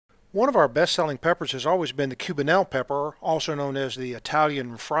One of our best-selling peppers has always been the Cubanelle pepper, also known as the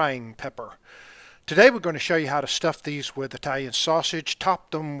Italian frying pepper. Today we're going to show you how to stuff these with Italian sausage,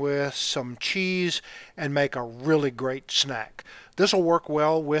 top them with some cheese, and make a really great snack. This will work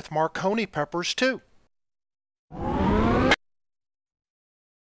well with Marconi peppers too.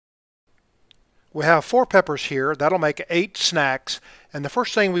 We have 4 peppers here. That'll make 8 snacks, and the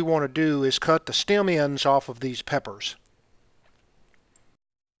first thing we want to do is cut the stem ends off of these peppers.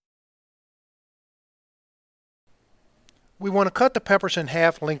 We want to cut the peppers in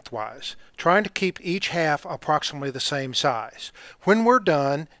half lengthwise, trying to keep each half approximately the same size. When we're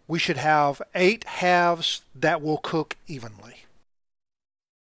done, we should have 8 halves that will cook evenly.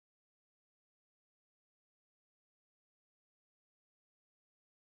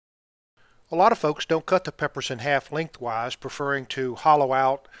 A lot of folks don't cut the peppers in half lengthwise, preferring to hollow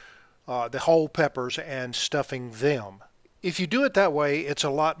out the whole peppers and stuffing them. If you do it that way, it's a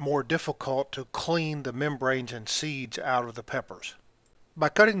lot more difficult to clean the membranes and seeds out of the peppers. By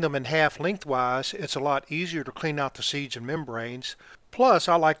cutting them in half lengthwise, it's a lot easier to clean out the seeds and membranes. Plus,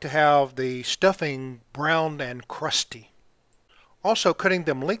 I like to have the stuffing brown and crusty. Also, cutting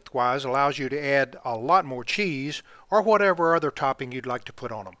them lengthwise allows you to add a lot more cheese or whatever other topping you'd like to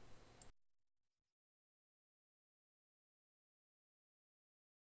put on them.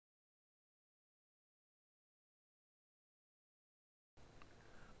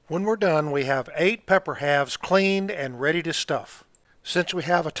 When we're done, we have 8 pepper halves cleaned and ready to stuff. Since we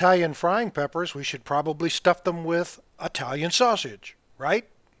have Italian frying peppers, we should probably stuff them with Italian sausage, right?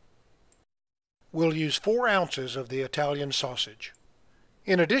 We'll use 4 ounces of the Italian sausage.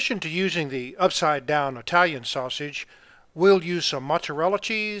 In addition to using the upside down Italian sausage, we'll use some mozzarella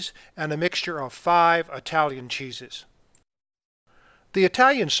cheese and a mixture of 5 Italian cheeses. The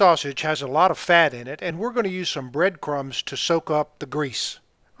Italian sausage has a lot of fat in it, and we're going to use some breadcrumbs to soak up the grease.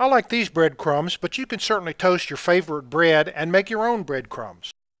 I like these breadcrumbs, but you can certainly toast your favorite bread and make your own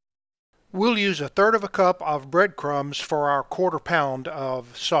breadcrumbs. We'll use 1/3 cup of breadcrumbs for our 1/4 pound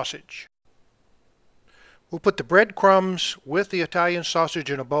of sausage. We'll put the breadcrumbs with the Italian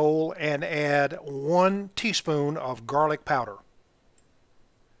sausage in a bowl and add 1 teaspoon of garlic powder.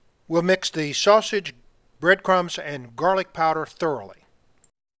 We'll mix the sausage, breadcrumbs, and garlic powder thoroughly.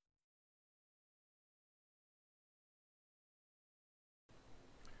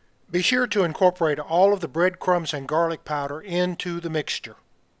 Be sure to incorporate all of the breadcrumbs and garlic powder into the mixture.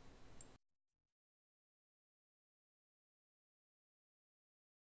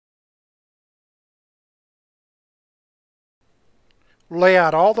 Lay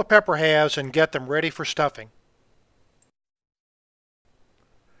out all the pepper halves and get them ready for stuffing.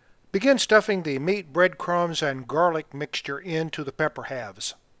 Begin stuffing the meat, breadcrumbs, and garlic mixture into the pepper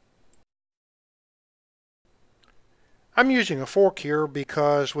halves. I'm using a fork here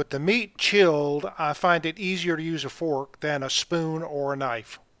because with the meat chilled, I find it easier to use a fork than a spoon or a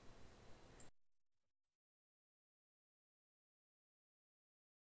knife.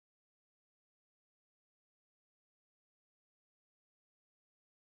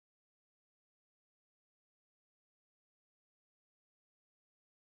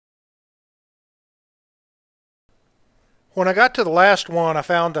 When I got to the last one, I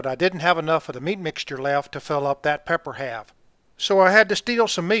found that I didn't have enough of the meat mixture left to fill up that pepper half, so I had to steal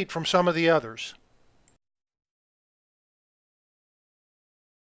some meat from some of the others.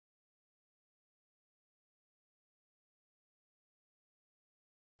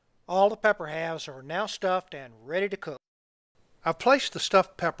 All the pepper halves are now stuffed and ready to cook. I've placed the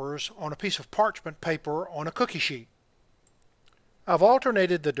stuffed peppers on a piece of parchment paper on a cookie sheet. I've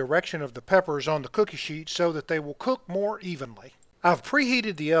alternated the direction of the peppers on the cookie sheet so that they will cook more evenly. I've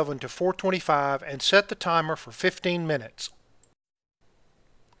preheated the oven to 425 and set the timer for 15 minutes.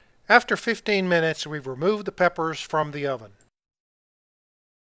 After 15 minutes, we've removed the peppers from the oven.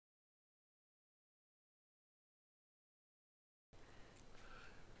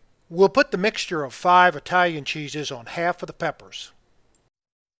 We'll put the mixture of 5 Italian cheeses on half of the peppers.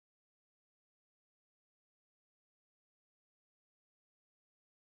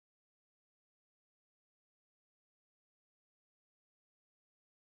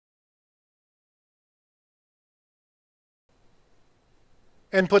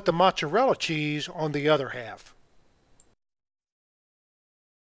 And put the mozzarella cheese on the other half.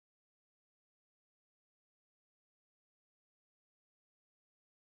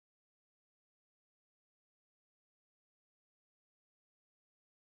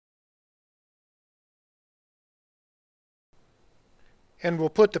 And we'll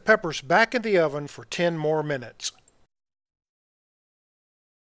put the peppers back in the oven for 10 more minutes.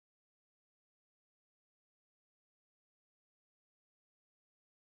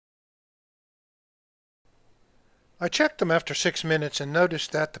 I checked them after 6 minutes and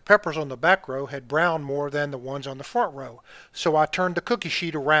noticed that the peppers on the back row had browned more than the ones on the front row, so I turned the cookie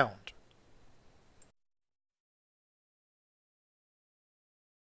sheet around.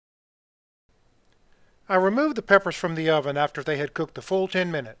 I removed the peppers from the oven after they had cooked the full 10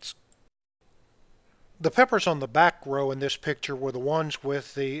 minutes. The peppers on the back row in this picture were the ones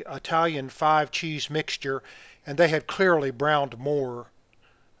with the Italian 5-cheese mixture, and they had clearly browned more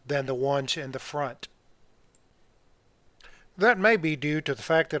than the ones in the front. That may be due to the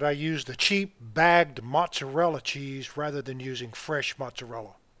fact that I used the cheap bagged mozzarella cheese rather than using fresh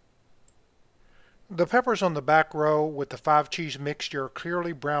mozzarella. The peppers on the back row with the 5-cheese mixture are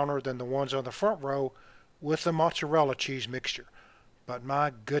clearly browner than the ones on the front row with the mozzarella cheese mixture, but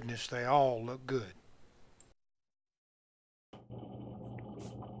my goodness, they all look good.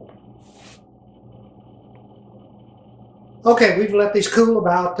 Okay, we've let these cool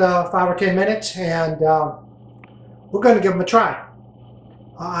about 5 or 10 minutes, and we're going to give them a try.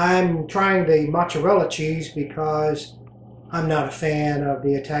 I'm trying the mozzarella cheese because I'm not a fan of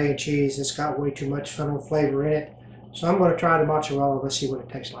the Italian cheese. It's got way too much fennel flavor in it. So I'm going to try the mozzarella. Let's see what it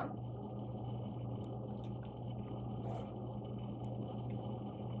tastes like.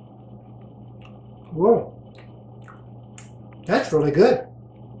 Whoa, that's really good.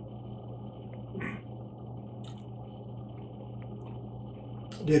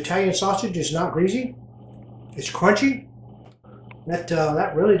 The Italian sausage is not greasy. It's crunchy.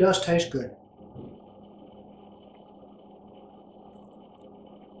 That really does taste good.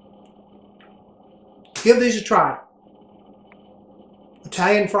 Give these a try.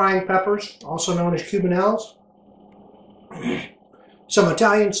 Italian frying peppers, also known as Cubanelles, some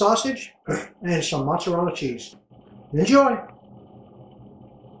Italian sausage, and some mozzarella cheese. Enjoy!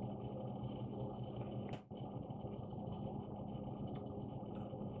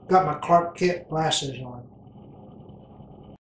 Got my Clark Kent glasses on.